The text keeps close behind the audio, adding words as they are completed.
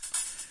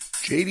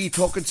JD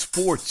Talking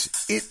Sports.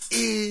 It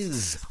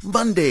is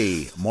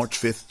Monday, March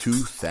 5th,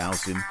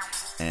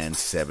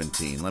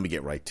 2017. Let me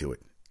get right to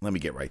it.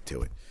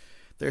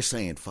 They're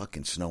saying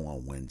fucking snow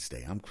on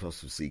Wednesday. I'm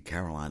supposed to see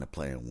Carolina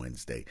play on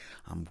Wednesday.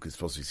 I'm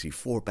supposed to see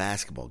 4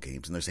 basketball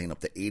games, and they're saying up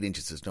to 8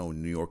 inches of snow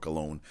in New York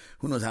alone.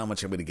 Who knows how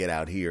much I'm going to get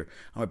out here.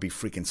 I might be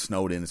freaking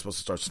snowed in. It's supposed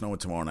to start snowing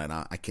tomorrow night.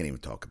 I can't even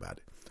talk about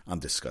it. I'm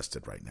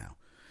disgusted right now.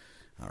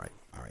 All right.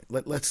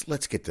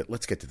 Let's get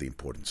to the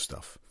important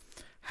stuff.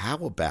 How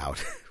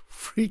about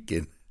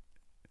freaking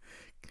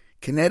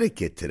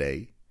Connecticut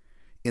today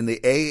in the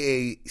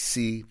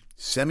AAC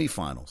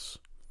semifinals?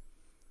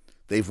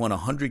 They've won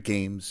 100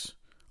 games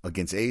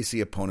against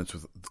AAC opponents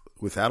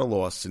without a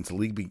loss since the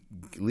league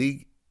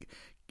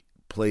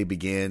play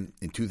began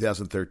in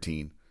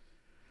 2013.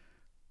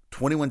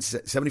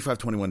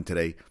 75-21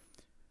 today.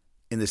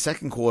 In the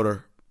second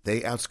quarter,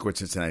 they outscored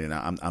Cincinnati.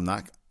 Now, I'm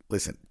not,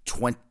 listen,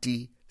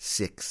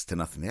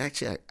 26-0.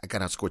 Actually, I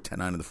got outscored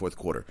 10-9 in the fourth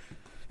quarter.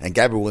 And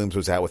Gabriel Williams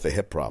was out with a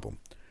hip problem.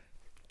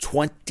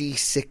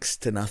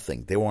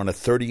 26-0. They were on a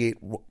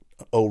 38-0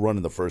 run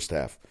in the first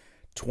half.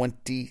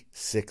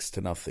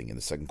 26-0 in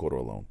the second quarter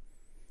alone.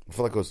 I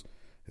feel like is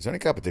there any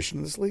competition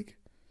in this league?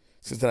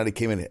 Cincinnati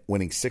came in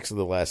winning 6 of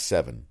the last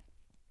 7.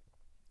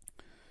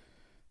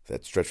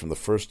 That stretched from the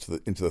first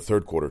into the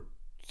third quarter,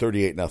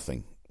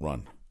 38-0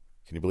 run.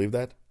 Can you believe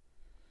that?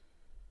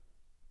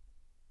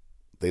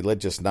 They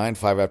led just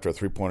 9-5 after a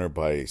three-pointer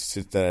by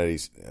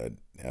Cincinnati's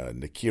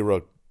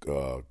Nikira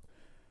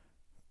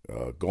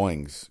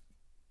Goings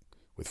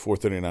with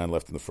 4:39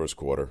 left in the first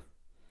quarter.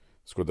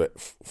 Scored the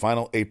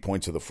final 8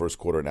 points of the first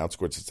quarter and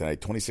outscored Cincinnati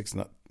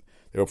 26-0.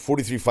 They were up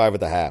 43-5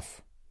 at the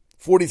half.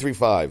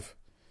 43-5.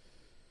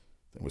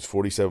 It was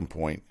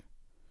 47-point.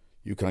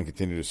 UConn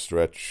continued to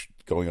stretch,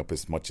 going up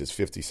as much as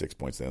 56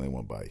 points. They only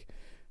won by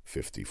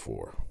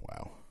 54.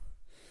 Wow.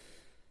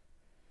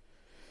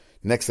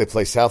 Next, they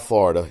play South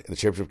Florida in the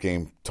championship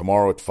game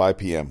tomorrow at 5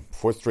 p.m.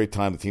 Fourth straight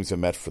time the teams have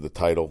met for the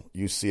title.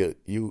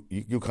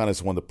 UConn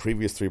has won the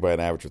previous 3 by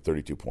an average of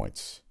 32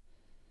 points.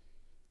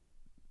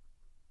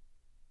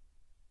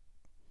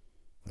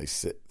 They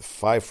sit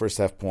 5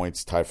 first-half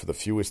points, tied for the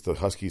fewest the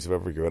Huskies have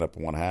ever given up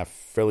in one half.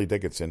 Fairleigh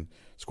Dickinson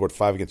scored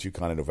 5 against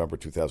UConn in November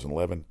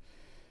 2011.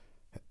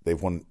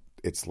 They've won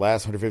its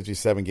last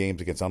 157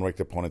 games against unranked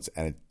opponents,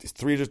 and it's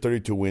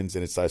 332 wins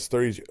in its last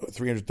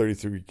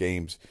 333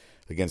 games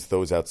against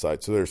those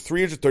outside. So they're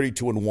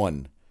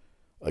 332-1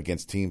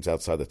 against teams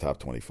outside the top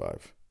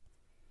 25.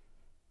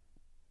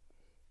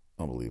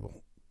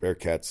 Unbelievable.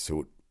 Bearcats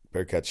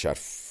shot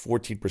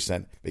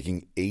 14%,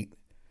 making 8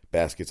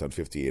 baskets on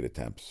 58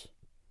 attempts.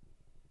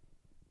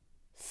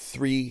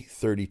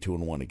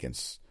 332-1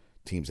 against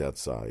teams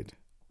outside.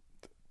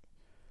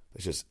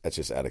 That's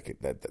just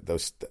adequate.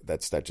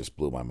 That stat just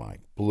blew my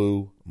mind.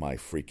 Blew my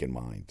freaking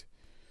mind.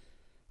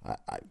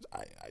 I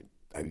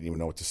didn't even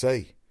know what to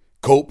say.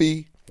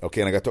 Kobe.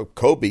 Okay, and I got to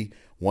Kobe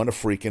won a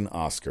freaking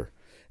Oscar,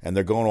 and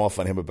they're going off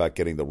on him about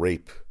getting the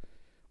rape,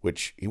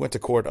 which he went to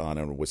court on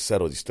and was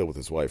settled. He's still with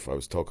his wife. I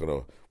was talking to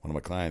one of my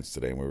clients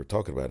today, and we were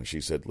talking about it, and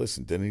she said,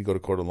 listen, didn't he go to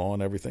court of law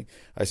and everything?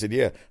 I said,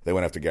 yeah. They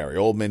went after Gary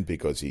Oldman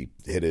because he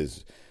hit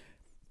his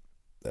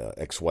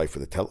ex-wife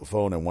with a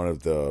telephone, and one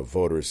of the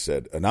voters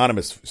said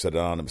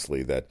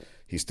anonymously that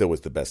he still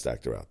was the best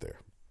actor out there.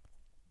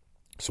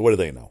 So what do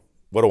they know?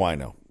 What do I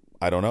know?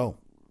 I don't know.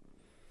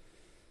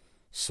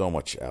 So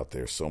much out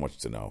there, so much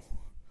to know.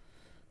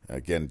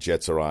 Again,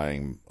 Jets are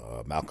eyeing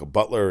Malcolm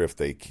Butler if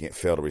they can't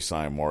fail to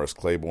resign Morris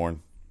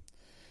Claiborne.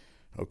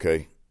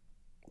 Okay,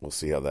 we'll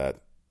see how that.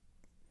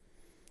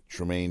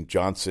 Tremaine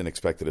Johnson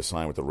expected to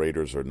sign with the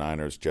Raiders or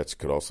Niners. Jets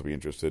could also be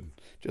interested.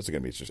 Jets are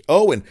going to be interested.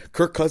 Oh, and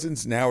Kirk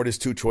Cousins narrowed his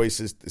 2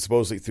 choices,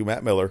 supposedly through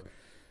Matt Miller,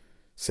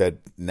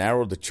 said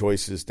narrowed the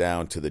choices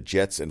down to the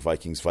Jets and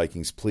Vikings.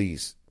 Vikings,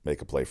 please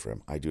make a play for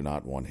him. I do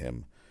not want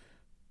him.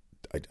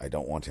 I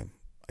don't want him.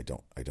 I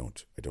don't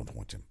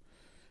want him.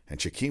 And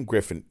Shaquem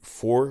Griffin,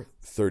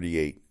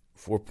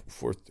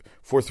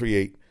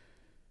 4.38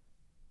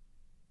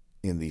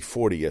 in the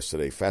 40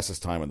 yesterday,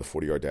 fastest time on the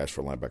 40-yard dash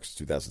for linebackers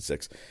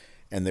 2006.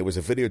 And there was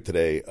a video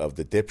today of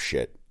the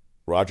dipshit,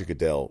 Roger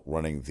Goodell,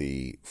 running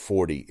the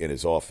 40 in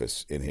his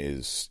office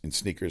in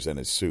sneakers and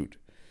his suit.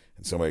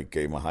 And somebody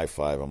gave him a high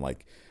five. I'm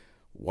like,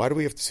 why do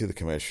we have to see the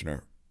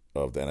commissioner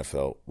of the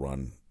NFL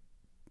run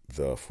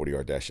the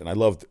 40-yard dash? And I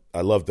loved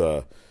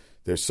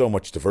there's so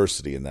much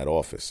diversity in that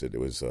office. It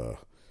was,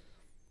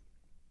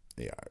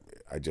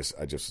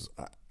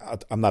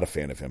 I'm not a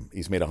fan of him.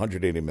 He's made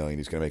 $180 million.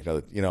 He's going to make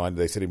another, and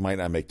they said he might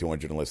not make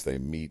 200 unless they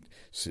meet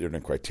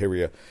certain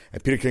criteria.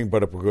 And Peter King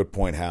brought up a good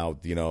point how,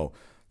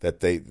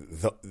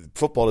 that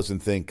football doesn't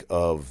think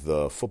of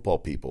the football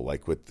people.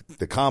 Like with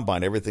the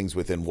combine, everything's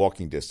within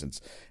walking distance.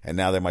 And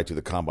now they might do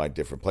the combine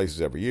different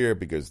places every year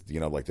because,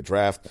 like the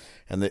draft.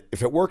 And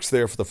if it works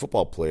there for the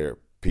football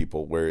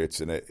people where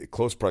it's in a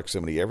close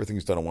proximity,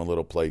 everything's done in one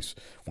little place,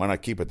 why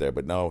not keep it there?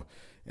 But no.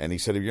 And he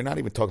said, if you're not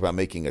even talking about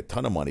making a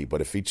ton of money, but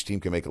if each team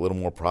can make a little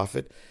more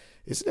profit,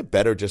 isn't it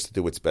better just to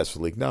do what's best for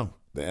the league? No.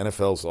 The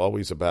NFL's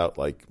always about,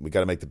 we got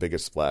to make the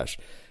biggest splash.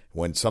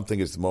 when something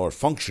is more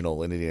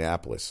functional in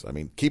Indianapolis. I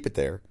mean, keep it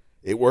there.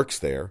 It works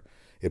there.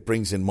 It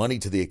brings in money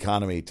to the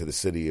economy, to the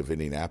city of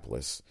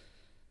Indianapolis.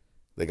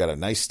 They got a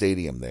nice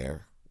stadium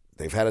there.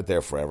 They've had it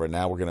there forever.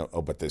 Now we're going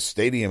to, but the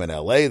stadium in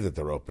L.A. that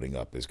they're opening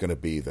up is going to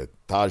be the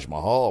Taj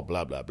Mahal,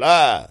 blah, blah,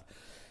 blah.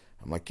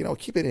 I'm like,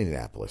 keep it in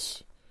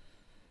Indianapolis.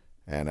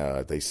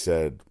 And they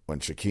said when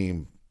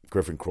Shaquem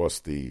Griffin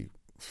crossed the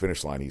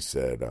finish line, he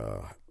said,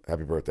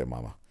 happy birthday,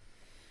 Mama.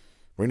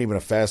 We're even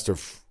a faster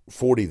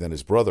 40 than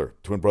his brother,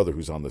 twin brother,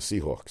 who's on the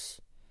Seahawks.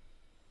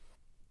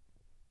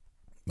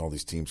 All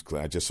these teams.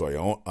 I just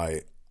saw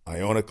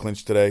Iona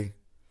clinch today.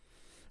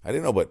 I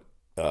didn't know, but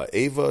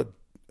Ava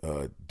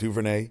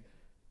DuVernay,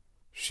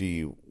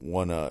 she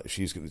won.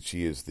 She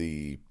is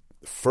the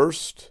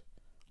first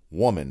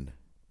woman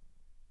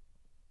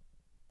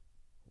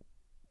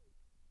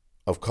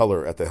of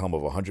color at the helm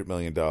of a $100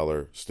 million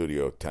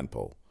studio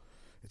tentpole.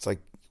 It's like,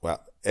 wow.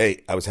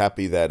 Hey, I was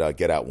happy that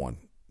Get Out won.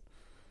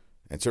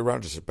 And Sir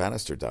Roger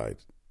Bannister died.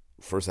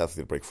 First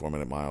athlete to break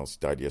 4-minute miles.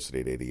 Died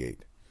yesterday at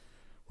 88.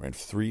 Ran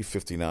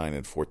 3:59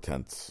 and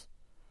 4/10.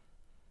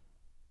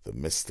 The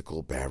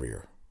mystical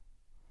barrier.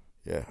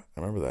 Yeah, I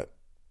remember that.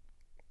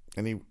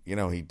 And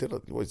he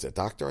did. Was a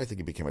doctor? I think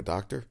he became a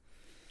doctor.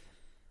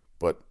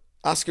 But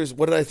Oscars,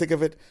 what did I think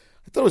of it?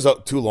 I thought it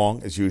was too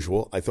long, as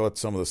usual. I thought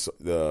some of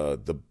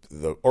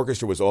the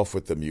orchestra was off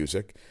with the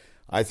music.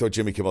 I thought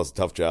Jimmy Kimmel has a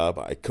tough job.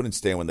 I couldn't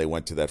stand when they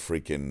went to that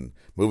freaking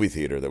movie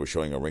theater that was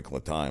showing A Wrinkle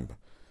in Time.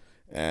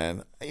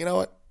 And you know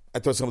what? I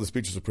thought some of the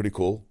speeches were pretty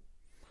cool.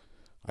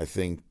 I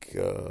think,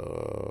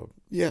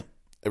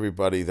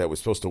 everybody that was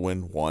supposed to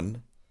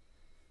won.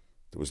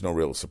 There was no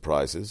real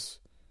surprises.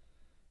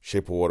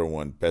 Shape of Water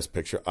won Best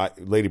Picture.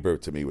 Lady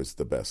Bird, to me, was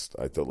the best.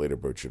 I thought Lady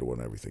Bird should have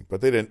won everything.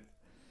 But they didn't.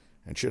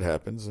 And shit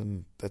happens,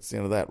 and that's the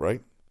end of that,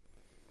 right?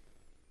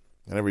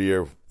 And every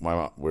year,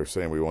 we're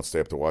saying we won't stay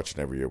up to watch it,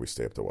 and every year we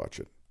stay up to watch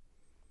it.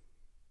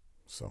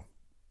 So,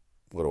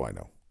 what do I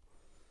know?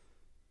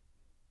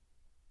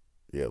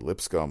 Yeah,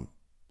 Lipscomb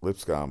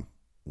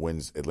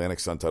wins Atlantic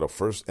Sun title,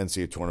 first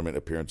NCAA tournament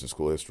appearance in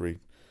school history.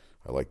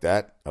 I like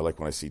that. I like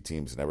when I see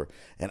teams never.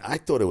 And I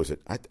thought it was.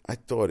 I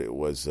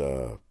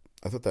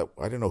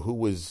didn't know who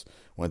was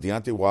when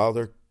Deontay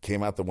Wilder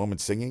came out. The woman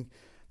singing,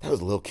 that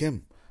was Lil'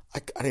 Kim. I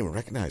didn't even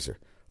recognize her.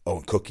 Oh,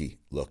 and Cookie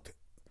looked.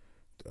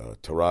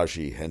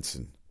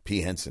 Taraji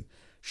P. Henson.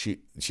 She'd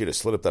have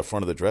slid up that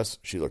front of the dress.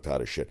 She looked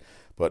hot as shit.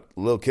 But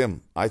Lil'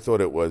 Kim, I thought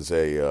it was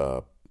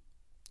a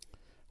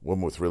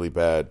woman with really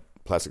bad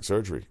plastic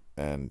surgery.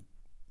 And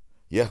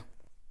yeah,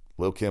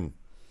 Lil' Kim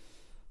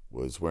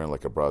was wearing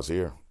like a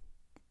brassiere.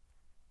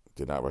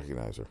 Did not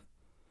recognize her.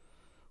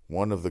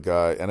 One of the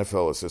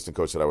NFL assistant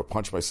coach said, I would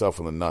punch myself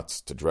in the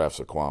nuts to draft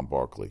Saquon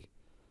Barkley.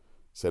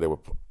 Said they were,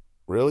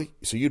 really?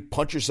 So you'd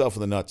punch yourself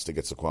in the nuts to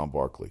get Saquon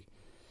Barkley?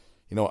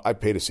 I'd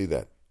pay to see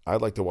that.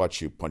 I'd like to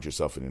watch you punch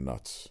yourself in your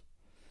nuts.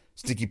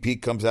 Stinky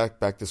Pete comes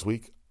back this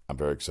week. I'm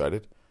very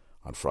excited.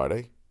 On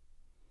Friday,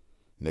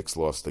 Knicks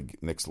lost, fell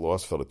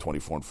to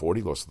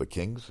 24-40, lost to the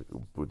Kings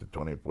with the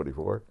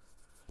 20-44.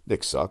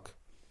 Knicks suck.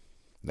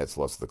 Nets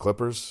lost to the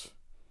Clippers.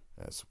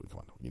 Come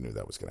on, you knew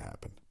that was going to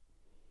happen.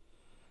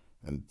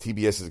 And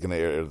TBS is going to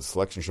air the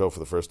selection show for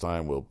the first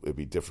time. Will it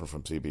be different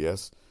from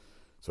CBS?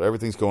 So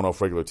everything's going off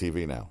regular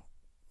TV now.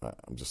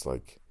 I'm just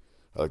like,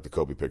 I like the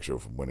Kobe picture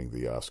of him winning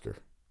the Oscar.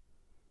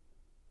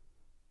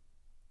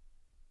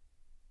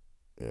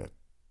 Yeah,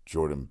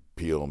 Jordan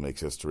Peele makes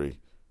history.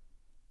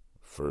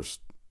 First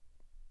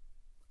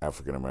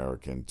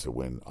African-American to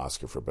win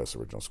Oscar for Best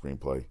Original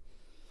Screenplay.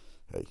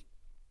 Hey,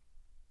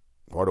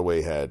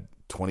 Hardaway had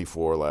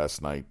 24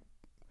 last night.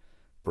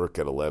 Burke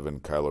had 11.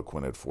 Kylo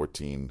Quinn had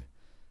 14.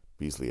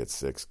 Beasley had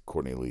 6.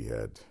 Courtney Lee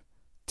had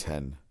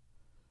 10.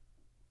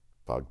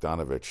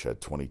 Bogdanovich had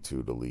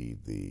 22 to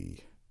lead the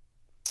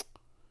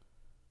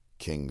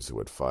Kings, who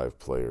had 5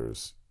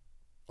 players,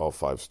 all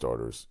 5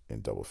 starters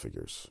in double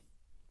figures.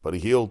 But he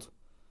healed.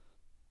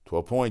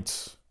 12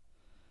 points.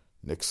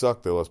 Knicks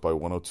sucked. They lost by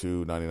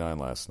 102-99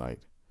 last night.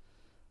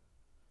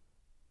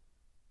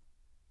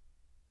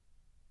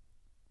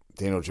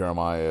 Daniel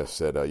Jeremiah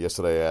said,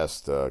 yesterday I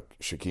asked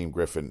Shaquem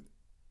Griffin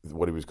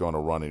what he was going to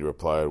run, and he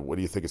replied, what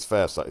do you think is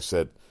fast? I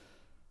said,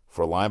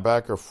 for a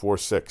linebacker,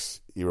 4.6.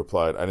 He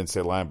replied, I didn't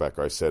say linebacker.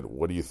 I said,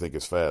 what do you think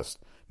is fast?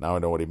 Now I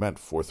know what he meant,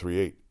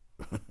 4.38.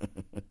 I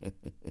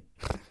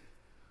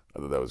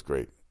thought that was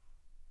great.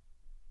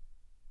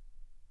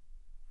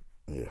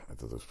 Yeah, I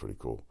thought that was pretty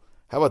cool.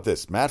 How about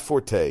this? Matt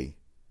Forte,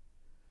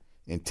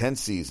 in 10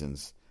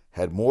 seasons,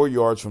 had more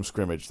yards from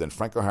scrimmage than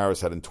Franco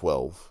Harris had in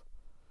 12,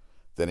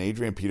 than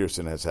Adrian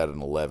Peterson has had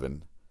in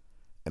 11,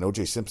 and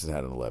O.J. Simpson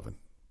had in 11.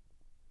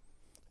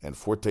 And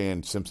Forte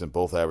and Simpson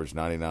both averaged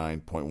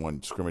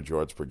 99.1 scrimmage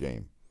yards per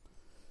game.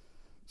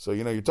 So,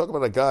 you're talking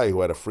about a guy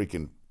who had a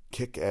freaking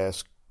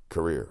kick-ass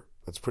career.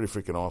 That's pretty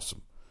freaking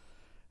awesome.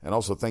 And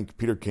also, thank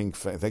Peter King.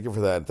 Thank you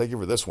for that. And thank you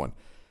for this one.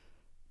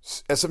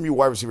 SMU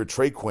wide receiver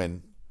Trey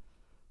Quinn,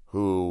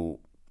 who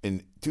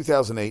in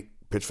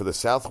 2008 pitched for the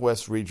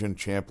Southwest Region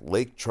champ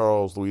Lake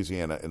Charles,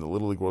 Louisiana, in the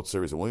Little League World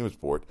Series in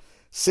Williamsport.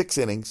 6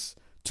 innings,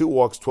 2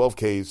 walks, 12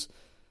 Ks,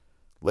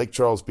 Lake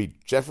Charles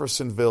beat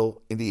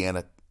Jeffersonville,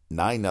 Indiana,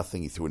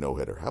 9-0. He threw a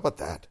no-hitter. How about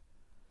that?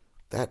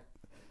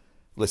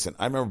 Listen,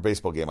 I remember a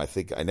baseball game. I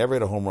think I never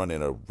hit a home run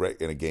in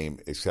a game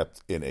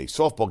except in a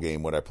softball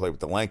game when I played with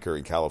the Lanker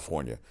in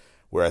California,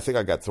 where I think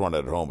I got thrown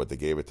out at home, but they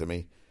gave it to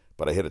me.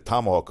 But I hit a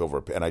tomahawk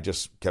over, and I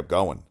just kept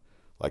going.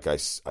 Like I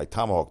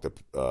tomahawked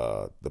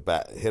the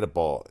bat, hit a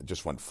ball, it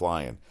just went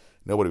flying.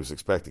 Nobody was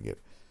expecting it.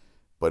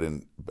 But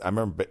I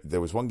remember there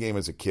was one game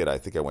as a kid. I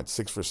think I went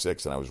 6 for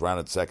 6, and I was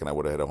rounded second. I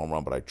would have hit a home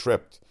run, but I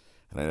tripped,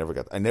 and I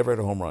never hit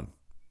a home run,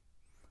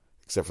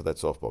 except for that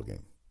softball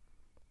game.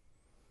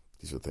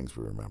 These are the things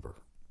we remember.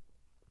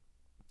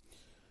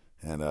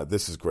 And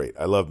this is great.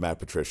 I love Matt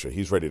Patricia.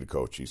 He's ready to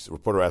coach. The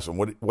reporter asked him,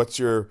 "What's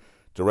your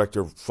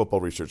director of football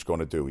research going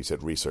to do?" He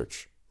said,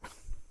 "Research."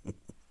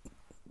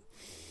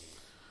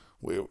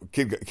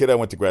 Kid I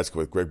went to grad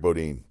school with, Greg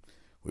Bodine.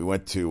 We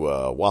went to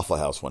Waffle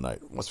House one night.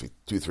 It must be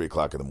 2, 3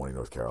 o'clock in the morning,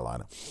 North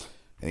Carolina.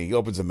 And he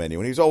opens a menu,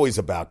 and he was always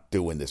about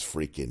doing this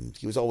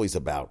he was always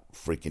about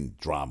freaking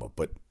drama.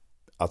 But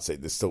I'll say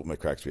this still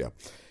cracks me up.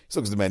 He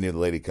looks at the menu, the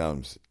lady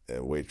comes,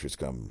 waitress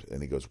comes,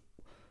 and he goes,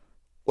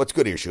 "What's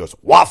good here?" She goes,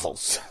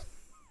 "Waffles."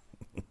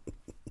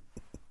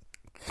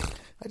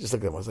 I just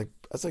looked at him. I was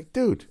like,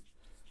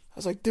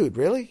 dude,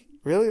 really?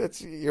 Really?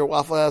 That's your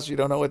Waffle House? You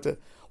don't know what to...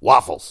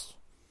 Waffles.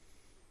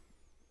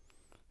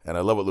 And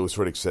I love what Louis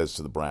Riddick says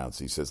to the Browns.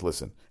 He says,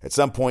 "Listen, at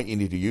some point you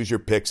need to use your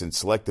picks and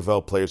select,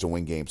 develop players and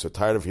win games. So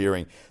tired of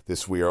hearing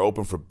this we are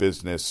open for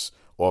business,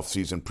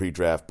 off-season,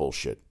 pre-draft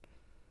bullshit."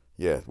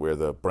 Yeah, where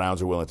the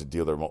Browns are willing to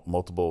deal their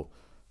multiple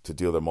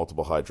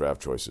high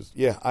draft choices.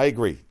 Yeah, I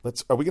agree.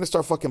 Are we going to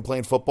start fucking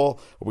playing football,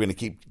 or are we going to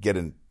keep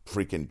getting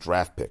freaking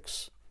draft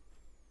picks?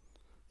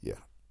 Yeah,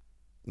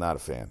 not a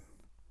fan.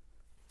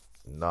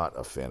 Not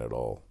a fan at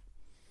all.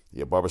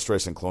 Yeah, Barbara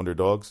Streisand cloned her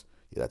dogs.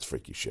 Yeah, that's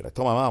freaky shit. I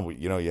told my mom,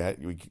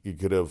 you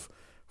could have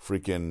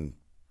freaking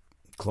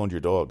cloned your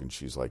dog, and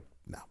she's like,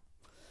 no.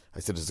 I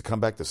said, does it come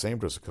back the same,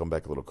 or does it come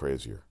back a little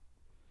crazier?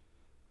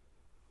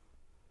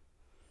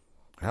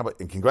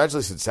 And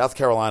congratulations, South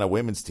Carolina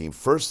women's team,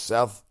 first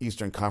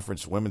Southeastern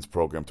Conference women's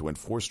program to win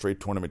 4 straight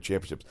tournament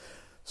championships.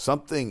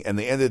 And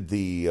they ended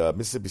the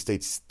Mississippi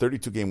State's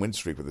 32-game win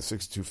streak with a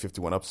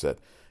 62-51 upset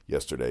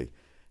yesterday.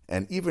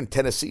 And even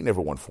Tennessee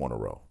never won 4 in a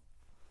row.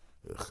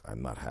 Ugh,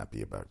 I'm not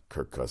happy about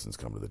Kirk Cousins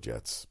coming to the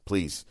Jets.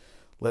 Please,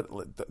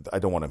 I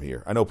don't want him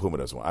here. I know Puma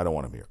doesn't want. I don't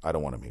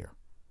want him here.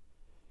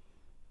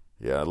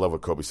 Yeah, I love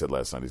what Kobe said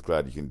last night. He's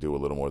glad you can do a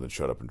little more than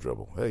shut up and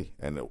dribble. Hey,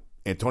 and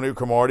Antonio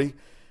Cromartie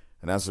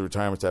announced his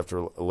retirement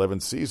after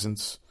 11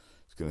 seasons.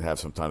 He's going to have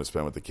some time to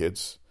spend with the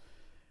kids.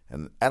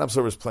 And Adam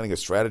Silver is planning a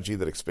strategy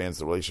that expands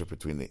the relationship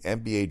between the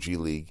NBA G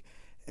League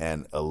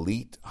and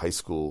elite high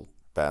school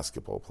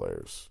basketball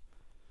players.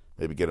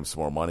 Maybe get him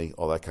some more money,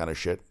 all that kind of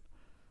shit.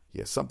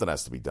 Yeah, something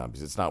has to be done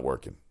because it's not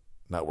working.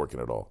 Not working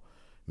at all.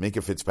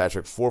 Minka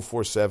Fitzpatrick,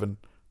 4.47,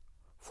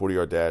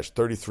 40-yard dash,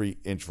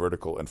 33-inch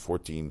vertical, and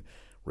 14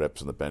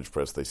 reps on the bench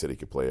press. They said he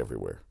could play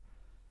everywhere.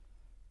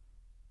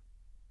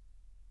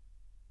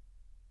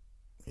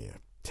 Yeah,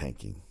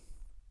 tanking.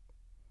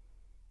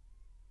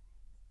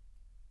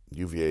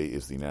 UVA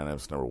is the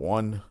unanimous number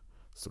 1.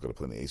 Still got to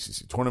play in the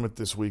ACC tournament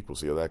this week. We'll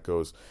see how that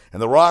goes.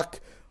 And The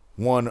Rock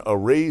won a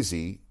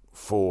Razzie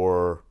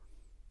for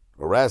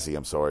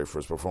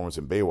his performance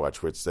in Baywatch,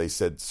 which they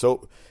said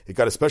it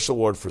got a special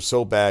award for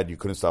so bad you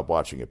couldn't stop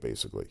watching it,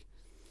 basically.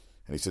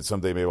 And he said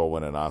someday maybe I'll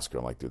win an Oscar.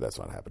 I'm like, dude, that's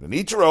not happening.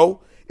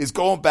 Ichiro is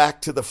going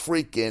back to the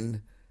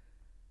freaking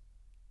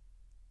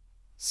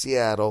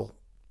Seattle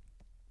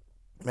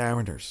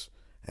Mariners.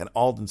 And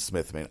Alden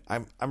Smith, man,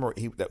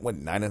 he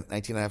went 19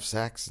 and a half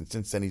sacks, and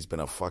since then he's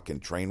been a fucking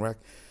train wreck.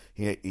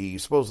 He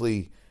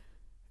supposedly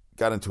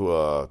got into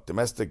a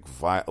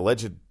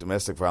alleged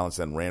domestic violence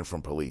and ran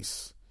from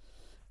police.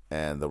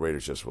 And the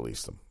Raiders just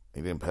released him.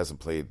 He hasn't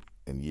played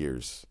in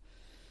years.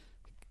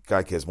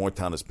 Guy has more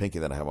talent as Pinky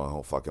than I have on my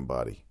whole fucking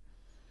body.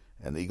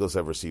 And the Eagles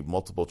have received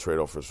multiple trade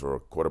offers for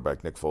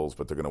quarterback Nick Foles,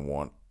 but they're going to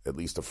want at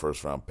least a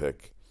first-round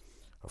pick.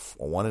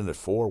 A 1 and a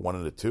 4, 1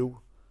 and a 2. I don't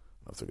know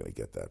if they're going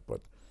to get that,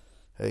 but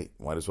hey,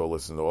 might as well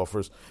listen to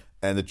offers.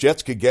 And the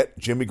Jets could get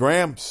Jimmy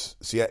Graham.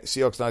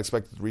 Seahawks not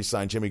expected to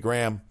re-sign Jimmy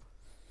Graham.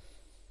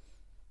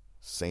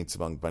 Saints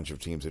among a bunch of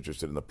teams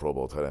interested in the Pro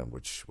Bowl tight end,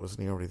 which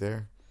wasn't he already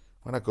there?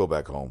 Why not go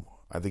back home?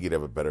 I think he'd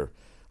have a better...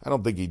 I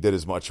don't think he did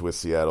as much with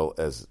Seattle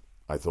as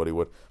I thought he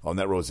would. Oh, and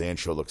that Roseanne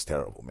show looks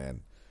terrible,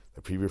 man.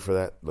 The preview for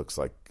that looks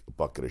like a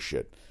bucket of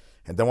shit.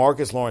 And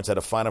DeMarcus Lawrence had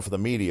to find out for the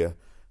media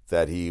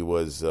that he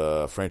was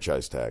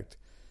franchise tagged.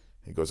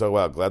 He goes, oh,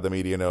 wow, glad the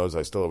media knows.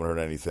 I still haven't heard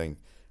anything.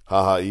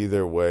 Haha,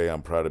 either way,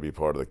 I'm proud to be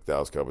part of the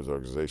Dallas Cowboys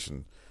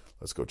organization.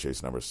 Let's go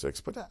chase number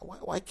 6. But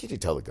why can't you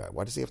tell the guy?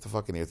 Why does he have to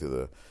fucking hear through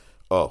the...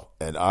 Oh,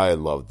 and I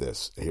love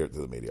this, hear it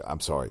through the media. I'm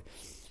sorry.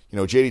 You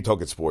know, JD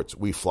Talking Sports,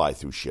 we fly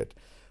through shit.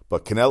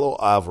 But Canelo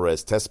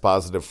Alvarez tests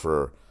positive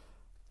for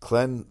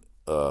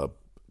clenbuterol,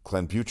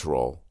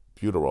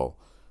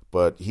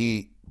 but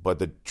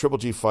the Triple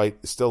G fight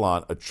is still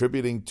on,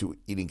 attributing to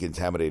eating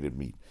contaminated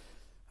meat.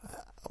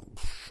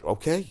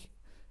 Okay.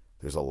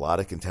 There's a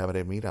lot of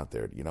contaminated meat out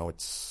there. You know,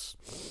 it's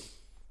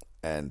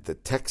And the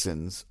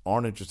Texans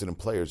aren't interested in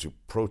players who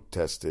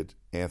protested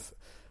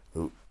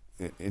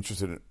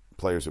interested in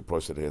players who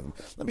protested anthem.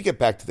 Let me get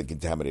back to the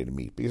contaminated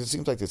meat, because it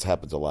seems like this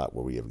happens a lot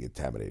where we have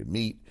contaminated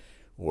meat,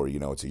 or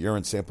it's a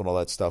urine sample and all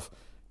that stuff.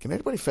 Can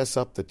anybody fess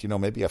up that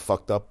maybe I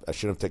fucked up? I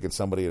should have taken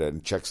somebody and I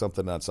didn't check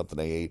something on something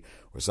I ate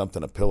or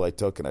something, a pill I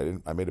took,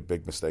 and I made a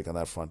big mistake on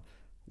that front.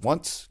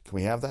 Once, can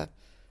we have that?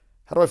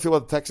 How do I feel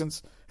about the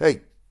Texans?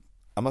 Hey,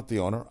 I'm not the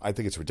owner. I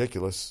think it's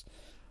ridiculous,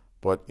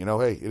 but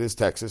hey, it is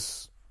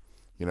Texas.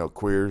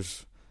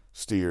 Queers,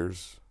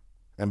 steers,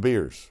 and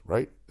beers,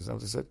 right? Isn't that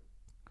what they said?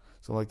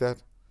 Something like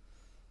that.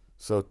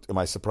 So, am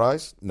I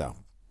surprised? No.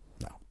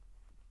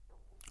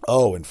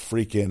 Oh, and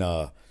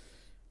freaking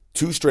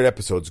 2 straight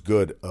episodes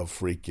good of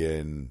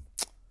freaking.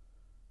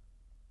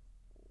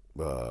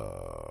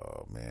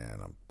 Man,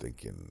 I'm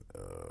thinking.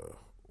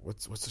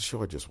 What's the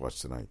show I just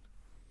watched tonight?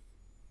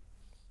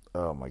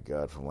 Oh my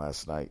God, from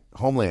last night,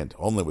 Homeland.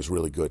 Homeland was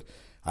really good.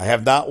 I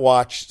have not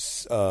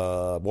watched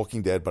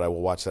Walking Dead, but I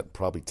will watch that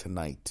probably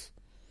tonight.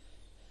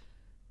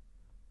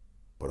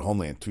 But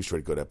Homeland, 2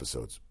 straight good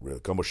episodes.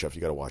 Really, Gumbo Chef,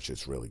 you got to watch it.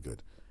 It's really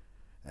good.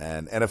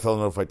 And NFL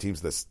notified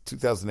teams, the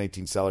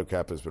 2018 salary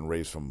cap has been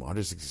raised from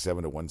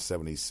 167 to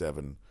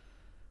 177.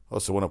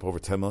 Also went up over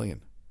 10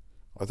 million.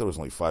 I thought it was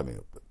only 5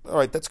 million. All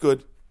right, that's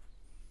good.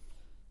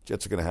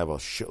 Jets are going to have a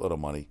shitload of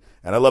money.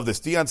 And I love this.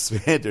 Deion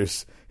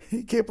Sanders,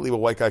 he can't believe a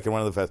white guy can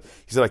run the fast.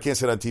 He said, I can't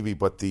say it on TV,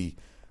 but the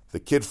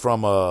kid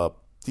from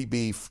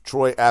DB,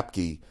 Troy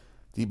Apke,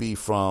 DB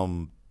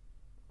from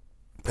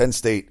Penn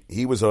State,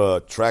 he was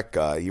a track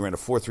guy. He ran a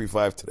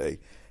 4.35 today,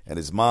 and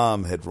his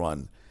mom had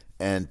run.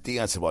 And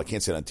Deion said, well, I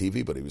can't say it on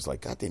TV, but he was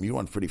like, God damn, you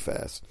run pretty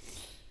fast.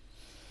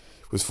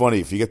 It was funny.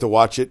 If you get to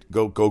watch it,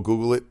 go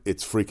Google it.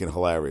 It's freaking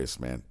hilarious,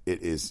 man.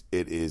 It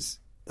is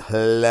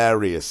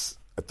hilarious.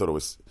 I thought it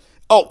was.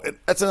 Oh,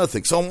 that's another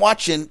thing. So I'm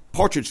watching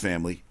Partridge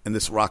Family, and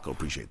this Rocco,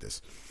 appreciate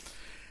this.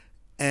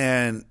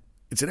 And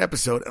it's an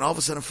episode, and all of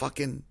a sudden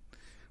fucking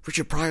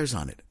Richard Pryor's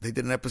on it. They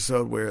did an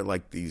episode where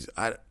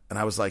and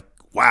I was like,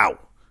 wow.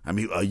 I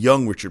mean, a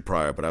young Richard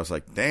Pryor, but I was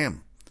like,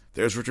 damn,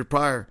 there's Richard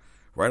Pryor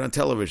right on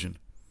television.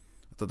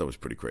 I thought that was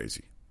pretty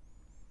crazy.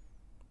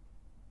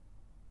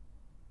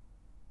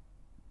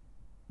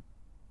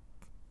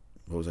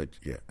 What was I?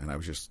 Yeah, and I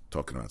was just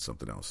talking about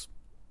something else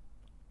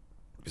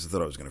because I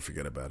thought I was going to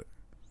forget about it.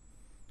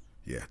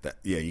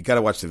 Yeah, you got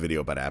to watch the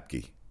video about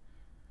Apke.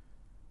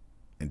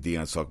 And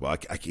Deion's talking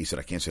about, he said,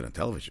 I can't say it on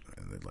television.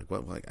 And they're like,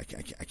 well,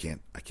 I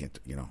can't,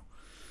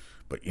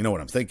 But you know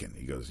what I'm thinking?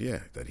 He goes, yeah,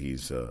 that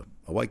he's a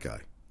white guy.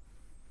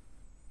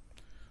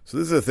 So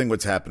this is the thing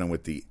what's happening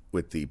with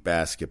the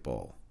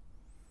basketball.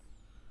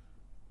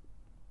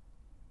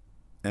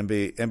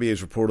 NBA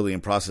is reportedly in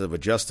process of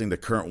adjusting the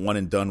current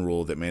one-and-done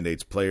rule that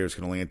mandates players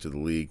can only enter the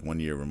league 1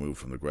 year removed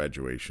from the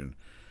graduation.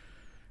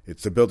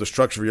 It's to build a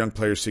structure for young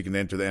players seeking to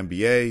enter the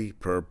NBA,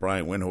 per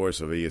Brian Windhorst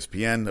of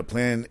ESPN. The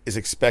plan is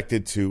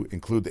expected to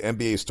include the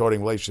NBA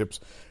starting relationships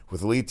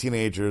with elite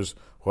teenagers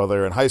while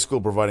they're in high school,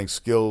 providing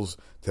skills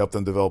to help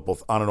them develop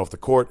both on and off the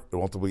court. It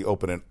will ultimately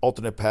open an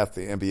alternate path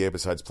to the NBA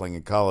besides playing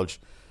in college,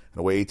 in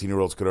a way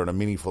 18-year-olds could earn a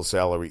meaningful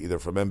salary either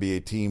from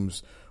NBA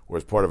teams or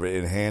as part of an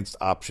enhanced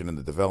option in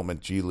the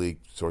development G League,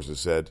 sources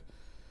said.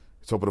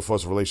 It's open to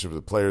foster relationships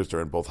with players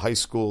during both high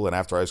school and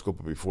after high school,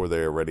 but before they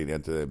are ready to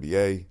enter the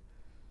NBA.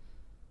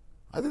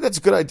 I think that's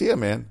a good idea,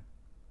 man.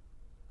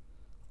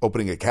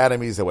 Opening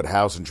academies that would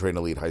house and train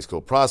elite high school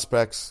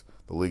prospects.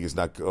 The league is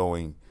not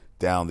going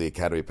down the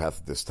academy path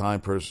at this time,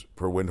 per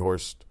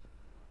Windhorst.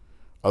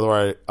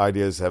 Other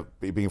ideas have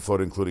being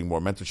floated, including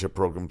more mentorship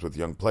programs with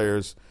young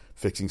players,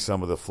 fixing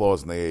some of the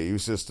flaws in the AAU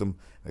system,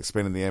 and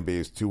expanding the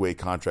NBA's two-way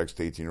contracts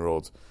to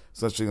 18-year-olds,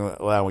 essentially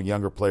allowing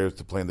younger players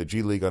to play in the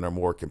G League under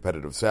more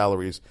competitive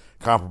salaries,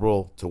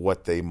 comparable to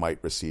what they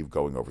might receive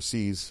going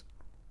overseas.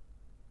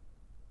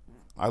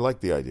 I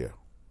like the idea.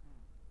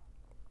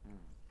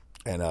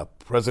 And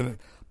President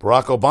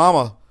Barack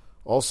Obama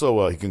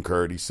also he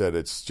concurred. He said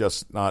it's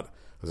just not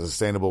a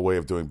sustainable way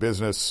of doing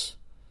business.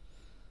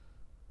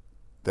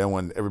 Then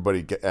when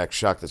everybody acts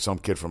shocked that some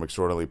kid from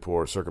extraordinarily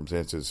poor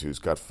circumstances who's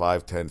got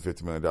 $5, $10,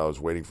 $50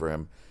 million waiting for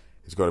him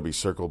is going to be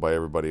circled by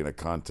everybody in a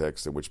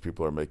context in which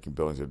people are making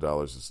billions of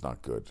dollars, it's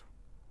not good.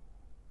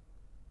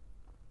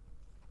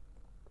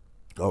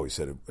 Oh, he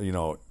said,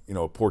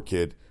 a poor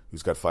kid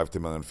who's got $5,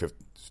 $10 million,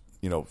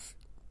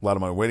 a lot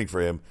of money waiting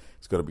for him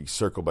is going to be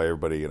circled by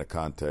everybody in a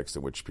context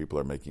in which people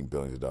are making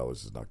billions of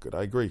dollars is not good.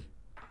 I agree.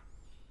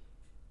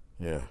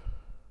 Yeah.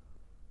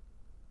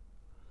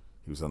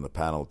 He was on the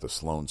panel at the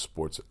Sloan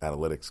Sports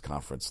Analytics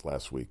Conference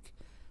last week.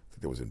 I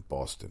think that was in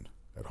Boston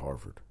at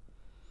Harvard.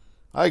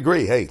 I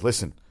agree. Hey,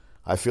 listen,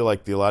 I feel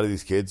like a lot of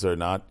these kids are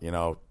not,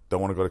 don't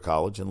want to go to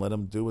college, and let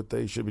them do what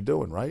they should be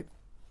doing, right?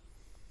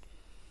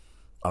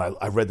 And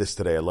I read this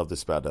today. I love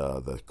this about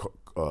the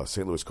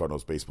St. Louis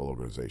Cardinals baseball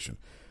organization.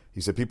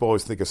 He said, people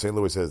always think of St.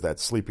 Louis as that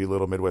sleepy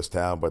little Midwest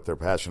town, but they're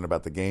passionate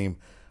about the game.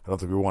 I don't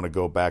think we want to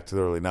go back to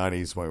the early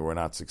 90s when we were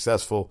not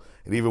successful.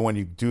 And even when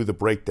you do the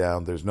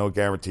breakdown, there's no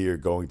guarantee you're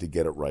going to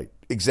get it right.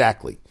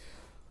 Exactly.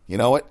 You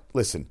know what?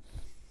 Listen,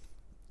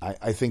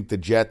 I think the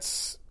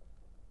Jets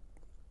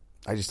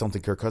I just don't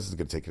think Kirk Cousins is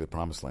going to take you to the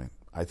promised land.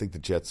 I think the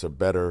Jets are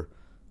better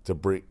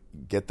to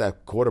get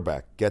that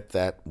quarterback, get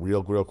that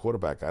real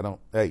quarterback.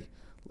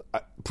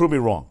 Prove me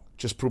wrong.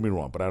 Just prove me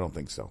wrong, but I don't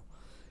think so.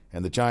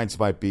 And the Giants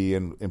might be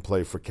in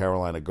play for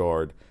Carolina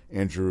guard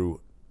Andrew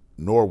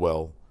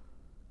Norwell.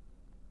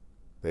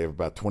 They have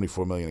about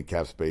 $24 million in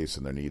cap space,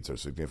 and their needs are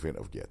significant.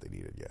 Oh, yeah, they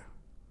need it, yeah.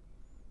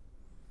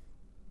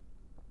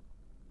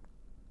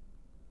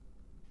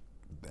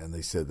 And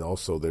they said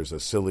also there's a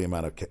silly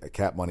amount of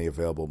cap money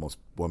available, almost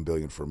 $1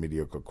 billion for a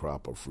mediocre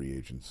crop of free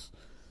agents.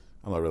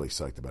 I'm not really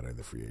psyched about any of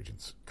the free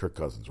agents. Kirk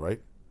Cousins,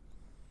 right?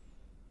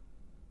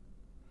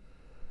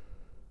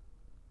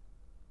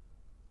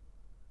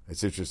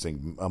 It's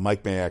interesting.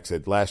 Mike Mayock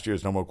said last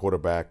year's number one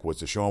quarterback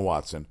was Deshaun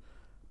Watson,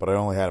 but I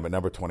only had him at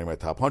number 20 on my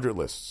top 100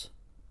 lists.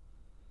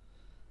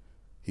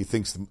 He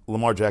thinks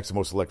Lamar Jackson the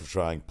most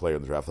electrifying player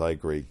in the draft. I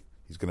agree.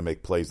 He's going to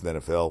make plays in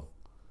the NFL,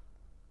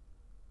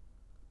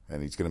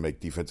 and he's going to make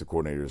defensive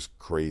coordinators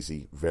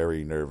crazy,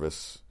 very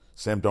nervous.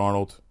 Sam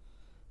Darnold,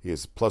 he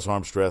has plus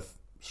arm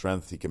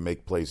strength. He can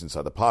make plays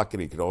inside the pocket.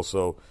 He can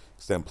also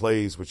extend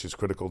plays, which is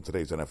critical in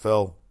today's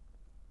NFL.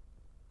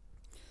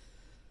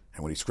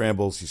 And when he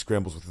scrambles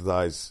with his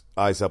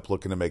eyes up,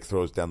 looking to make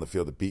throws down the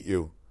field to beat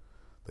you.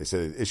 They say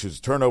it issues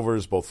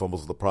turnovers, both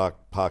fumbles in the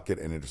pocket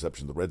and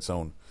interceptions in the red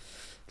zone.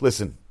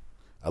 Listen,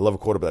 I love a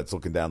quarterback that's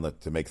looking down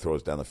to make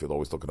throws down the field,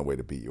 always looking a way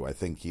to beat you. I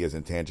think he has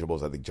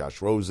intangibles. I think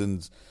Josh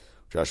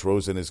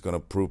Rosen is going to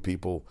prove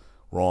people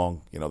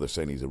wrong. You know, they're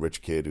saying he's a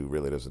rich kid who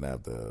really doesn't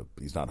have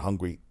he's not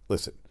hungry.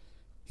 Listen,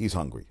 he's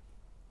hungry.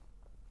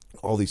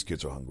 All these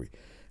kids are hungry.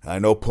 And I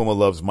know Puma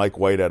loves Mike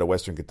White out of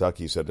Western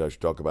Kentucky. He said I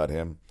should talk about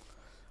him.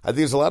 I think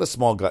there's a lot of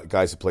small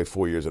guys who played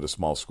 4 years at a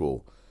small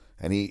school.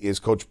 And he is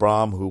Coach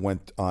Braum, who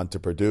went on to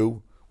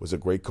Purdue, was a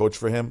great coach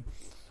for him.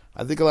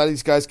 I think a lot of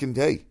these guys can,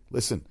 hey,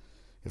 listen,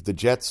 if the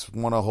Jets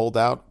want to hold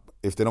out,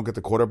 if they don't get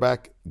the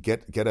quarterback,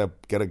 get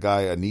a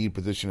guy, a need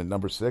position at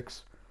number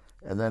 6,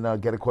 and then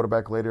get a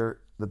quarterback later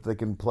that they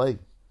can play.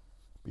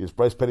 Because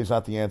Bryce Petty's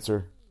not the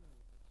answer.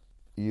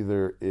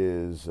 Either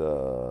is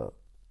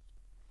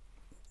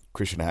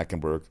Christian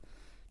Hackenberg.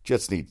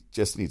 Jets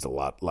needs a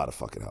lot of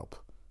fucking help.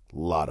 A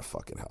lot of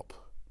fucking help.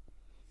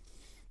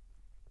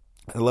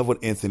 I love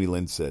what Anthony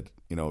Lynn said.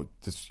 You know,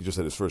 he just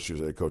had his first year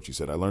as head coach. He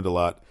said, I learned a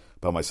lot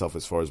about myself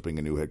as far as being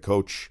a new head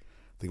coach.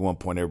 I think at one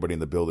point everybody in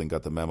the building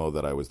got the memo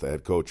that I was the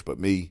head coach, but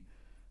me,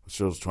 I was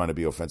still trying to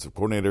be offensive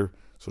coordinator,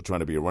 still trying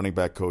to be a running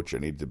back coach. I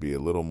needed to be a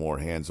little more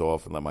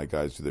hands-off and let my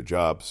guys do their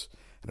jobs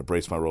and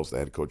embrace my role as the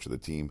head coach of the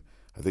team.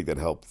 I think that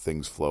helped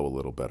things flow a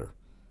little better.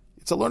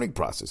 It's a learning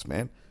process,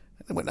 man.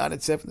 And they went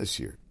 9-7 this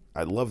year.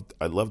 I love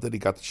that he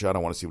got the shot. I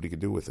want to see what he can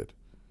do with it.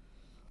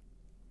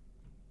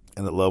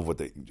 And I love what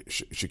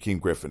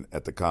Shaquem Griffin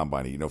at the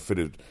Combine,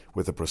 fitted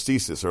with a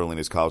prosthesis early in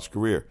his college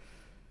career.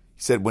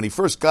 He said when he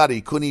first got it,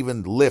 he couldn't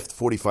even lift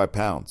 45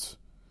 pounds.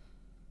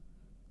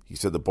 He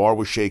said the bar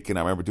was shaking. I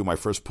remember doing my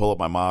first pull-up.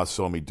 My mom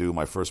saw me do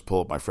my first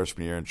pull-up my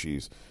freshman year, and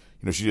she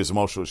just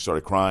emotional. She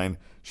started crying.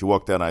 She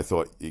walked out, and I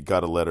thought, you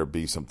got to let her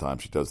be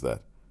sometimes. She does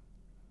that.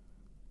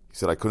 He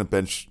said I couldn't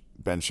bench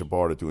a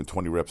bar to doing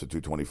 20 reps at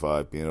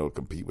 225, being able to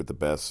compete with the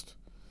best.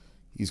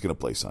 He's going to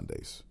play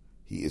Sundays.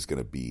 He is going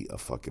to be a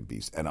fucking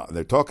beast. And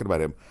they're talking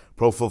about him.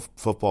 Pro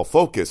Football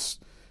Focus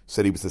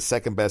said he was the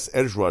second best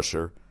edge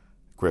rusher,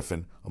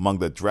 Griffin, among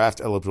the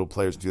draft-eligible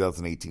players in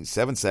 2018.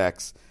 7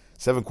 sacks,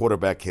 7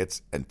 quarterback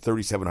hits, and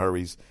 37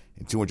 hurries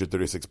in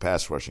 236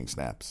 pass rushing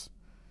snaps.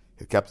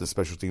 He captained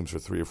special teams for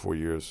 3 or 4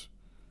 years.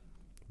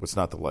 What's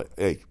not to like?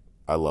 Hey,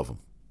 I love him.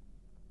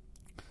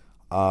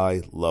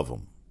 I love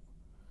him.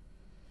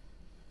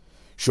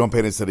 Sean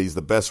Payton said he's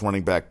the best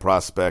running back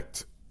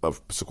prospect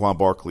of Saquon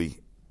Barkley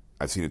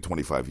I've seen in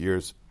 25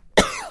 years.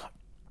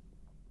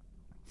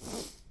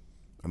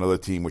 Another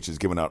team which has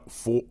given out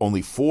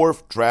only 4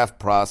 draft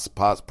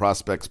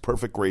prospects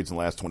perfect grades in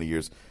the last 20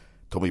 years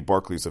told me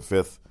Barkley's the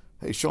 5th.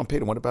 Hey, Sean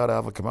Payton, what about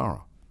Alvin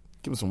Kamara?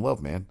 Give him some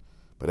love, man.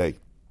 But hey,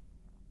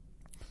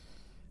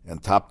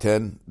 and top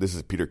 10, this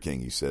is Peter King.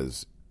 He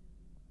says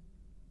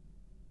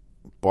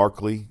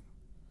Barkley,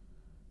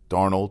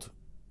 Darnold,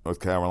 North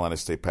Carolina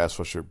State pass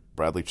rusher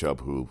Bradley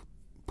Chubb, who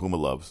Puma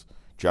loves.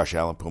 Josh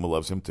Allen, Puma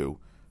loves him too.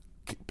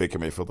 Baker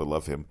Mayfield, I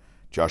love him.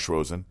 Josh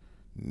Rosen,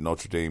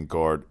 Notre Dame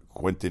guard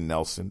Quentin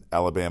Nelson,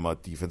 Alabama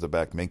defensive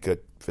back Minkah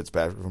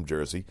Fitzpatrick from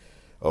Jersey,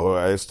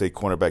 Ohio State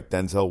cornerback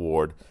Denzel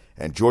Ward,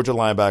 and Georgia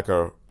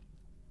linebacker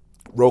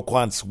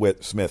Roquan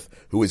Smith,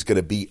 who is going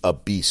to be a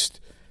beast.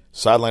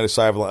 Sideline to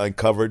sideline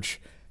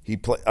coverage.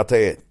 I'll tell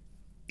you,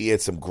 he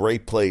had some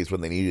great plays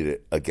when they needed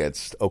it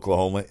against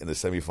Oklahoma in the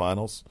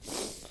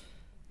semifinals.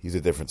 He's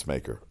a difference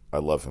maker. I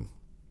love him.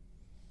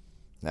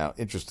 Now,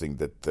 interesting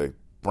that the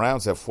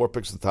Browns have 4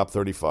 picks in the top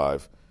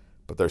 35,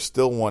 but they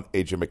still want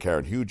A.J.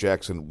 McCarron. Hugh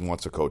Jackson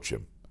wants to coach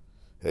him.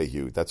 Hey,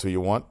 Hugh, that's who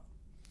you want?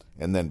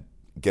 And then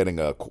getting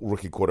a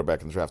rookie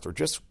quarterback in the draft. Or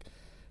just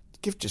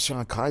give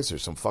Deshaun Kaiser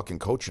some fucking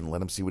coaching and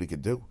let him see what he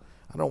can do.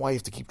 I don't know why you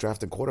have to keep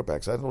drafting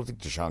quarterbacks. I don't think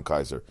Deshaun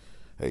Kaiser,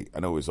 hey, I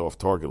know he's off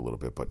target a little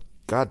bit, but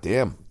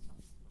goddamn.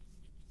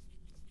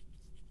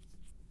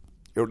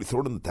 You already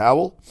threw it in the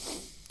towel?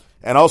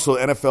 And also,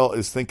 NFL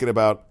is thinking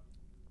about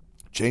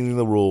changing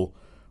the rule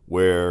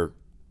where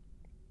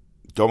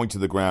going to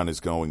the ground is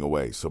going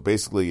away. So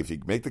basically, if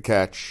you make the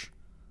catch,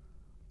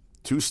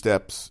 2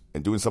 steps,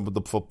 and doing something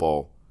with the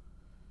football,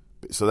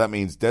 so that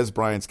means Des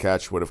Bryant's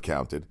catch would have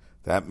counted.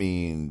 That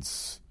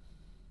means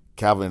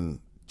Calvin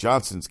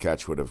Johnson's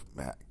catch would have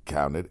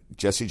counted.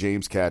 Jesse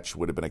James' catch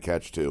would have been a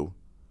catch too.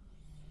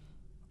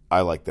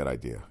 I like that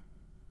idea.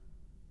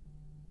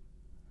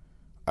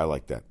 I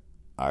like that.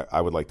 I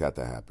would like that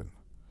to happen.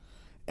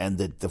 And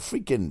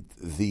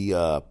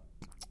the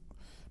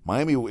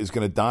Miami is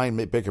going to dine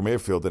Baker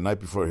Mayfield the night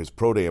before his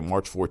pro day on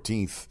March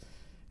 14th,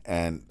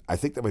 and I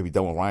think that may be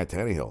done with Ryan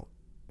Tannehill.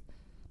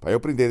 By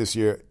opening day this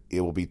year,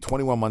 it will be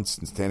 21 months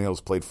since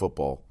Tannehill's played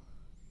football,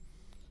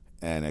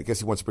 and I guess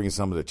he wants to bring in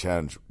someone to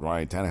challenge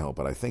Ryan Tannehill,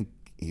 but I think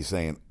he's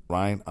saying,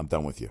 Ryan, I'm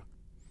done with you.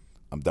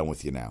 I'm done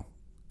with you now.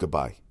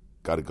 Goodbye.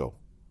 Got to go.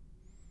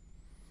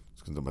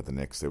 Talking about the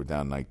Knicks. They were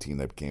down 19.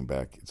 They came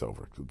back. It's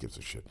over. Who gives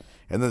a shit?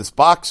 And then this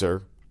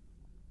boxer,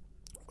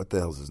 what the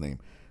hell's his name?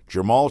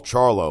 Jamal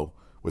Charlo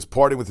was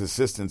partying with his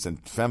assistants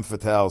and femme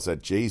fatales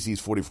at Jay-Z's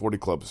 4040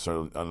 Club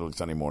on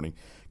Sunday morning.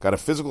 Got a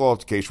physical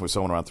altercation with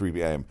someone around 3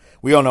 a.m.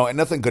 We all know, and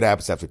nothing good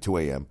happens after 2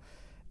 a.m.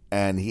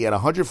 And he had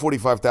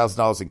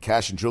 $145,000 in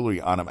cash and jewelry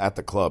on him at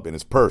the club in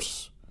his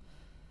purse.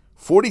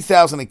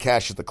 $40,000 in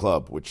cash at the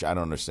club, which I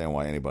don't understand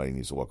why anybody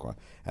needs to walk around.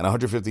 And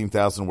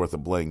 $115,000 worth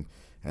of bling.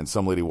 And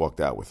some lady walked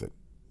out with it.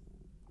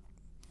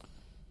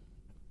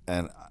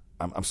 And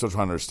I'm still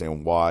trying to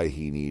understand why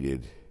he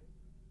needed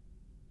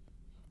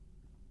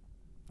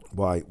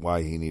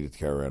to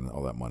carry around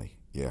all that money.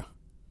 Yeah.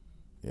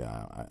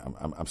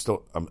 I'm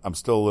still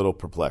a little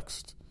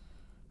perplexed.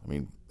 I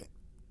mean,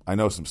 I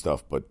know some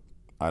stuff, but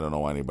I don't know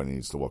why anybody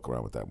needs to walk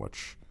around with that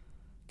much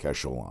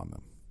casual on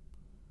them.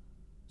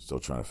 Still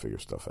trying to figure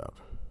stuff out.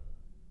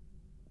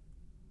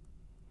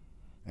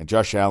 And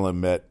Josh Allen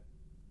met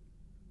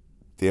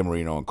Dan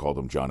Marino and called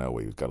him John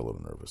Elway. He got a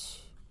little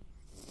nervous.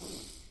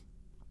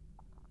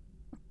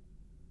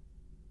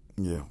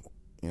 Yeah,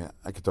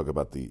 I could talk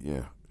about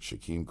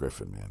Shaquem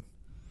Griffin, man.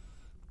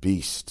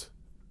 Beast.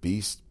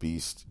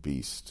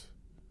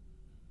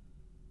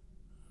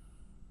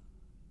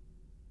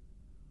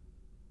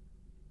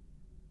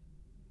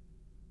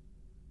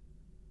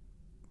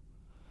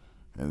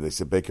 And they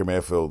said Baker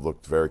Mayfield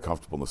looked very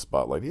comfortable in the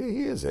spotlight. Yeah,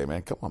 he is, hey,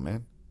 man. Come on,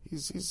 man.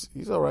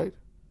 He's all right.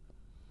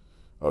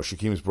 Oh,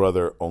 Shaquem's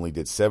brother only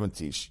did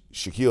 17.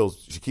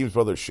 Shaquem's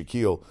brother,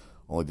 Shaquille,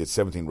 only did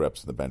 17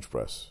 reps in the bench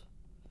press.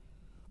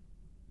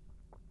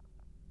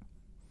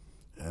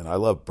 And I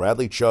love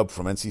Bradley Chubb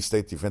from NC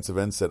State defensive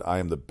end said, I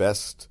am the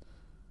best,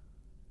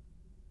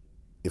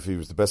 if he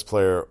was the best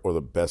player or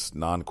the best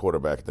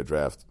non-quarterback in the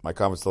draft. My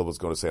confidence level is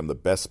going to say I'm the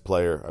best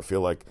player. I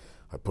feel like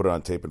I put it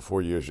on tape in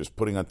 4 years, just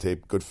putting on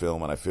tape, good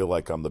film, and I feel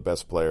like I'm the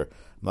best player.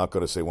 I'm not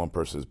going to say one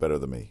person is better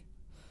than me.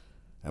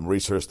 And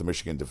Maurice Hurst, the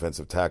Michigan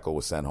defensive tackle,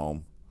 was sent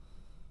home.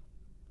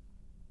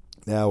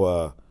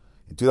 Now,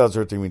 in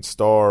 2013,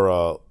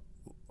 star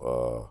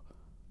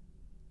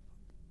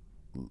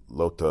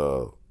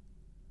Lota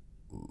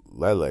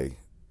Lele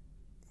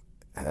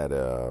had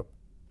a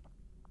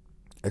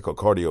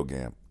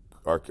echocardiogram.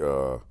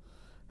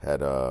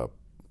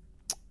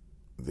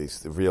 They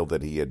revealed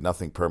that he had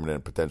nothing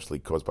permanent potentially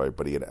caused by,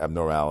 but he had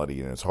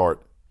abnormality in his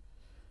heart.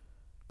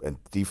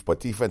 But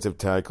defensive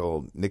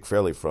tackle Nick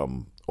Fairley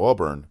from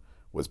Auburn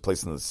was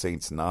placed on the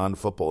Saints'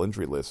 non-football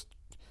injury list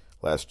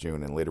last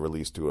June and later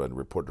released to a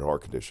reported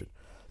heart condition.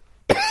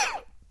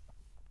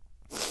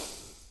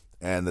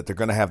 And that they're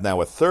going to have now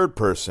a third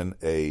person,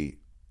 a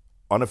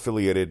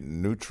unaffiliated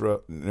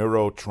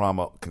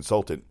neurotrauma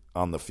consultant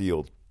on the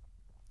field,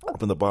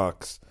 up in the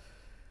box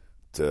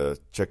to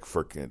check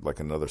for like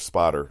another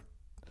spotter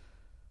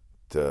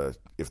to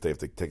if they have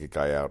to take a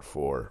guy out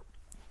for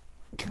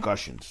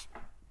concussions.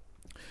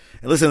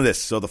 And listen to this.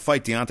 So the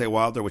fight, Deontay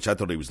Wilder, which I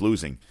thought he was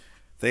losing,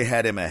 they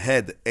had him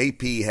ahead.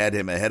 AP had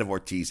him ahead of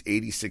Ortiz,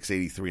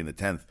 86-83 in the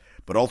 10th.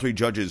 But all three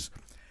judges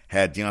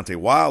had Deontay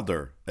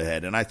Wilder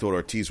ahead, and I thought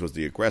Ortiz was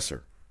the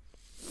aggressor.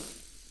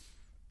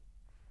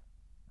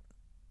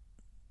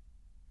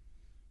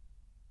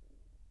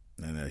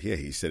 And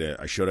he said,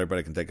 I showed everybody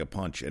I can take a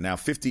punch. And now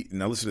listen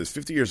to this,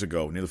 50 years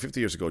ago, nearly 50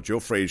 years ago, Joe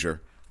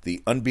Frazier,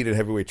 the unbeaten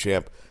heavyweight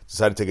champ,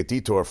 decided to take a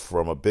detour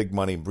from a big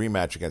money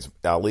rematch against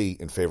Ali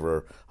in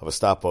favor of a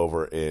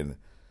stopover in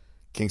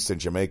Kingston,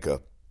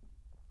 Jamaica.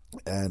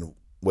 And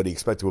what he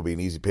expected would be an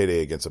easy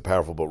payday against a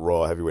powerful but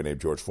raw heavyweight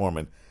named George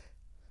Foreman.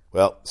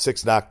 Well,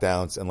 6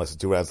 knockdowns, and less than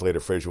 2 rounds later,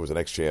 Frazier was the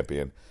next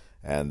champion,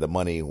 and the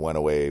money went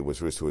away,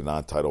 was reduced to a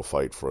non-title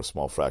fight for a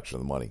small fraction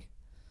of the money.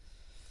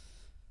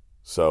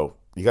 So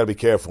you got to be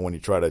careful when you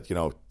try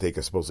to, take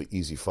a supposedly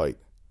easy fight.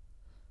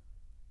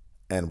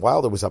 And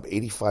Wilder was up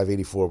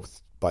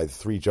 85-84 by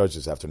 3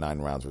 judges after 9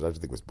 rounds, which I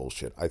think was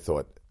bullshit. I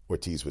thought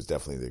Ortiz was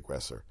definitely the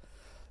aggressor.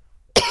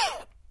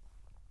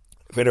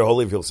 Vander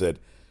Holyfield said,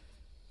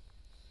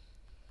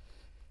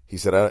 he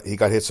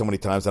got hit so many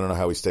times, I don't know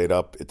how he stayed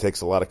up. It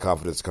takes a lot of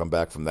confidence to come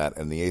back from that.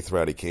 And the 8th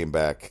round, he came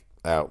back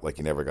out like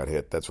he never got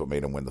hit. That's what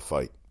made him win the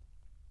fight.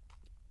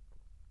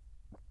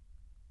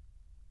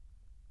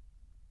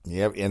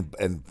 Yeah,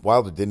 and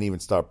Wilder didn't even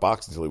start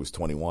boxing until he was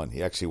 21.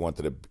 He actually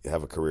wanted to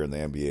have a career in the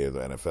NBA or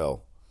the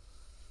NFL.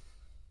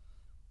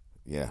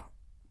 Yeah.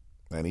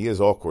 And he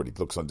is awkward. He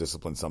looks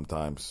undisciplined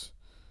sometimes.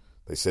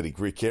 They said he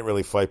can't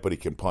really fight, but he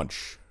can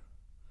punch.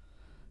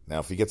 Now,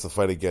 if he gets the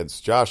fight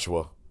against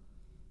Joshua,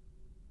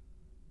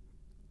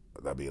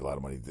 that'd be a lot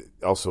of money.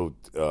 Also,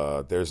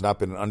 there's not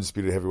been an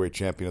undisputed heavyweight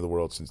champion of the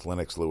world since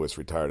Lennox Lewis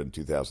retired in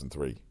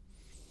 2003.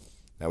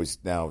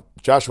 Now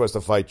Joshua has to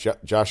fight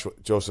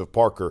Joseph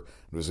Parker,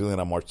 New Zealand,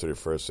 on March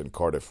 31st in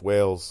Cardiff,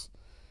 Wales.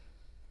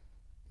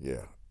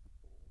 Yeah.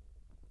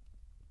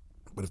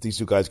 But if these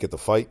two guys get the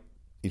fight,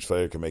 each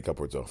fighter can make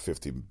upwards of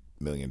 $50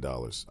 million.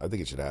 I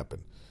think it should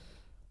happen.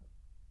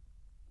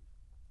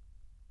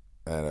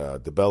 And Lou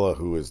DiBella,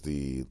 who's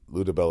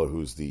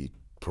the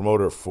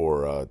promoter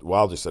for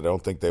Wilder, said, I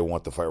don't think they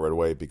want the fight right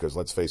away because,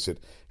 let's face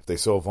it, if they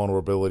saw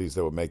vulnerabilities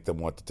that would make them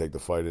want to take the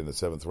fight in the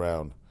 7th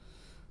round,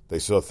 they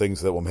saw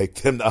things that will make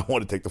them not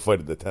want to take the fight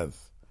in the 10th.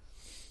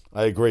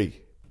 I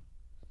agree.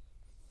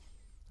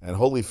 And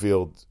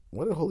Holyfield,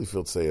 what did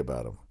Holyfield say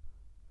about him?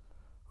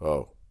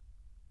 Oh.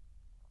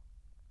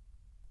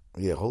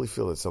 Yeah,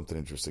 Holyfield had something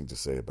interesting to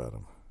say about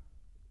him.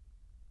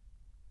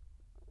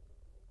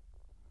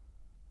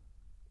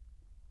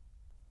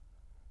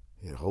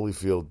 Yeah,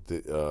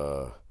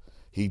 Holyfield,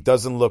 he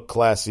doesn't look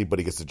classy, but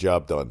he gets the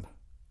job done.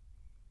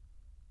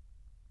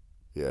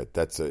 Yeah,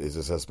 that's his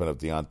assessment of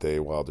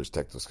Deontay Wilder's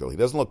technical skill. He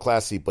doesn't look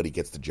classy, but he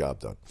gets the job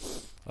done.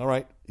 All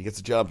right, he gets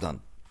the job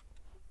done.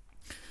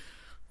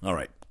 All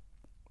right.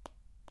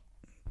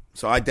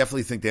 So I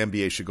definitely think the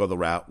NBA should go the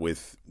route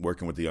with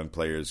working with the young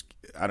players.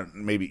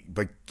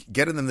 But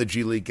getting them the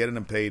G League, getting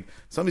them paid.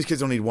 Some of these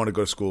kids don't even want to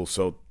go to school,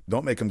 so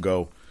don't make them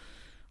go.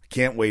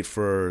 Can't wait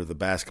for the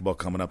basketball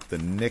coming up. The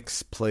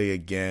Knicks play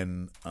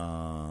again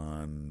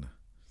on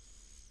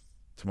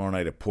tomorrow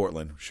night at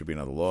Portland. Should be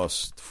another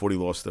loss. 40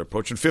 loss. They're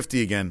approaching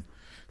 50 again.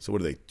 So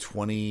what are they,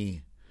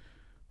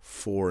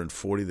 24 and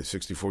 40? The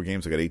 64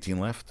 games. They got 18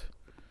 left.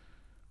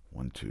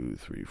 1, 2,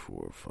 3,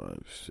 4,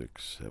 5,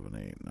 6, 7,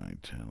 8, 9,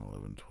 10,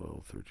 11,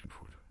 12, 13,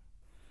 14.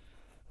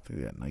 I think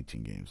they got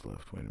 19 games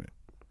left. Wait a minute.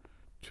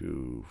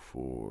 2,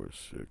 4,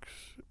 6,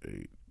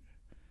 8,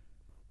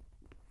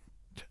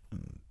 10,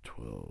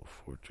 12,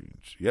 14.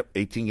 Yep,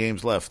 18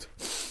 games left.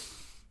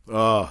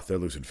 Oh, they're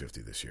losing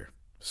 50 this year.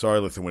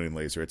 Sorry, Lithuanian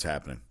Laser. It's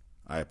happening.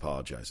 I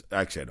apologize.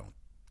 Actually, I don't.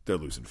 They're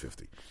losing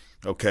 50.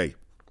 Okay.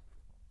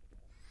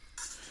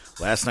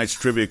 Last night's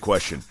trivia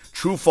question.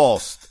 True,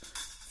 false?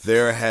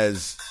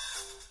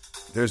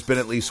 There's been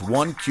at least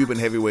one Cuban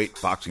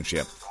heavyweight boxing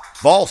champ.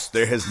 False.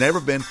 There has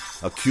never been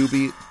a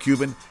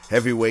Cuban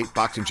heavyweight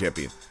boxing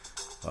champion.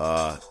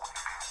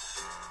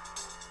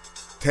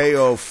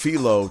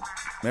 Teofilo,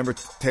 remember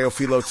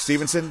Teofilo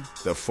Stevenson,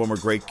 the former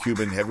great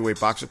Cuban heavyweight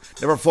boxer?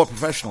 Never fought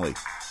professionally.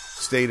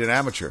 Stayed an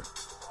amateur.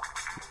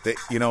 They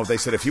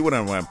said if he would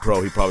have went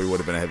pro, he probably would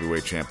have been a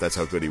heavyweight champ. That's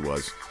how good he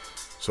was.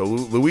 So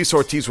Luis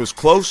Ortiz was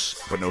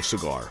close, but no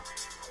cigar.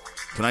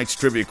 Tonight's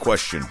trivia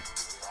question.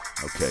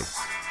 Okay.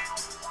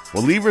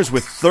 Relievers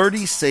with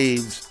 30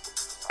 saves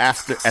at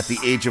the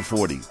age of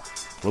 40.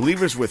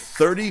 Relievers with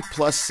 30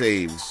 plus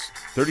saves,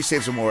 30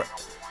 saves or more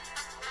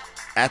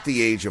at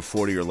the age of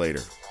 40 or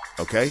later.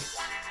 Okay?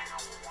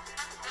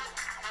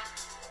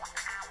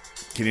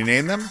 Can you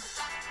name them?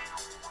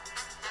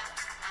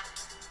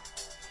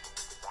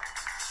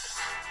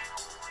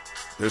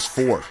 There's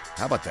 4.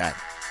 How about that?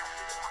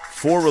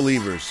 4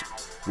 relievers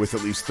with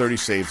at least 30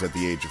 saves at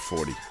the age of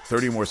 40.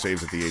 30 more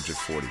saves at the age of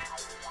 40.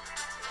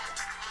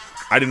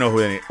 I didn't know who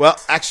any. Well,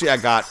 actually, I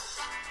got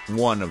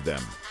one of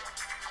them.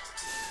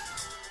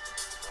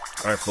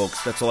 All right,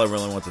 folks, that's all I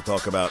really want to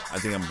talk about. I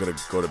think I'm going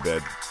to go to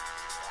bed.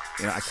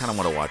 I kind of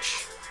want to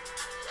watch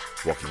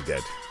Walking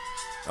Dead.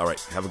 All right,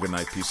 have a good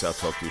night. Peace out.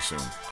 Talk to you soon.